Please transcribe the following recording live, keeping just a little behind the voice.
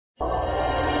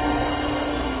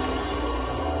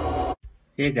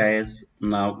Hey guys,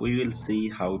 now we will see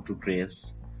how to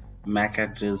trace MAC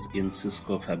address in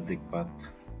Cisco Fabric Path.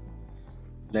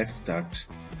 Let's start.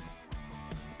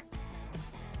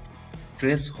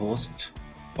 Trace host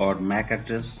or MAC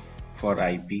address for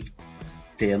IP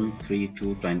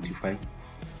 10.3.2.25.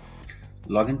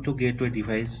 Log into gateway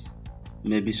device,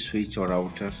 maybe switch or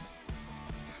router.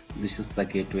 This is the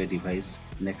gateway device,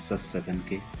 Nexus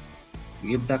 7K.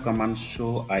 Give the command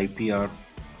show IPR,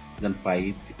 then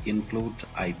pipe include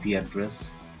IP address.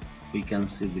 We can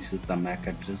see this is the MAC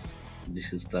address,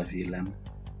 this is the VLAN.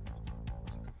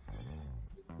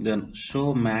 Then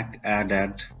show MAC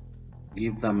add,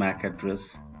 give the MAC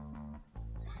address.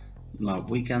 Now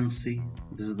we can see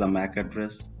this is the MAC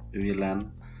address,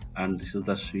 VLAN, and this is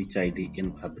the switch ID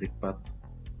in Fabric Path.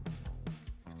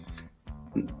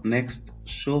 Next,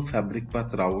 show Fabric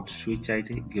Path route switch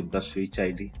ID, give the switch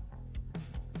ID.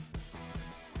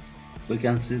 We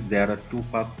can see there are two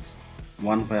paths,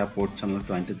 one via port channel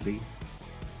 23,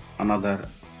 another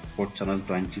port channel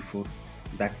 24.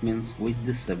 That means with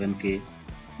this 7K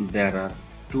there are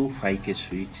two 5K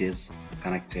switches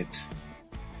connected.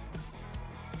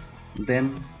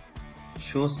 Then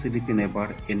show CDP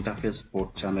neighbor interface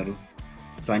port channel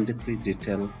 23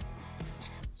 detail.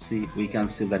 See, we can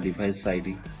see the device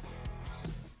ID,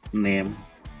 name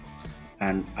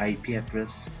and IP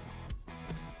address.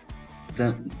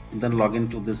 Then log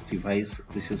into this device.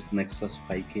 This is Nexus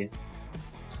 5K.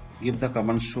 Give the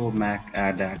command show MAC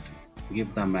add,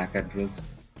 give the MAC address.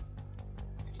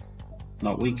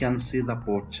 Now we can see the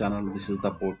port channel. This is the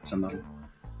port channel.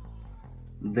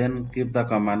 Then give the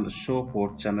command show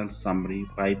port channel summary,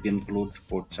 pipe include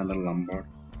port channel number.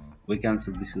 We can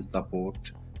see this is the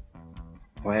port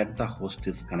where the host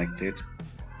is connected.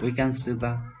 We can see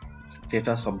the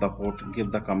status of the port.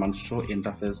 Give the command show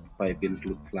interface, pipe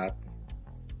include flag.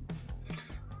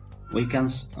 We can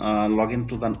log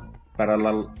into the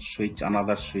parallel switch,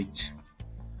 another switch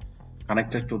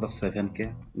connected to the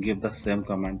 7K. Give the same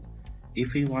command.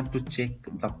 If we want to check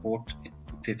the port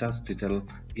status detail,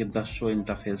 give the show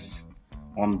interface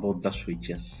on both the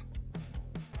switches.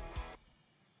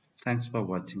 Thanks for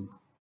watching.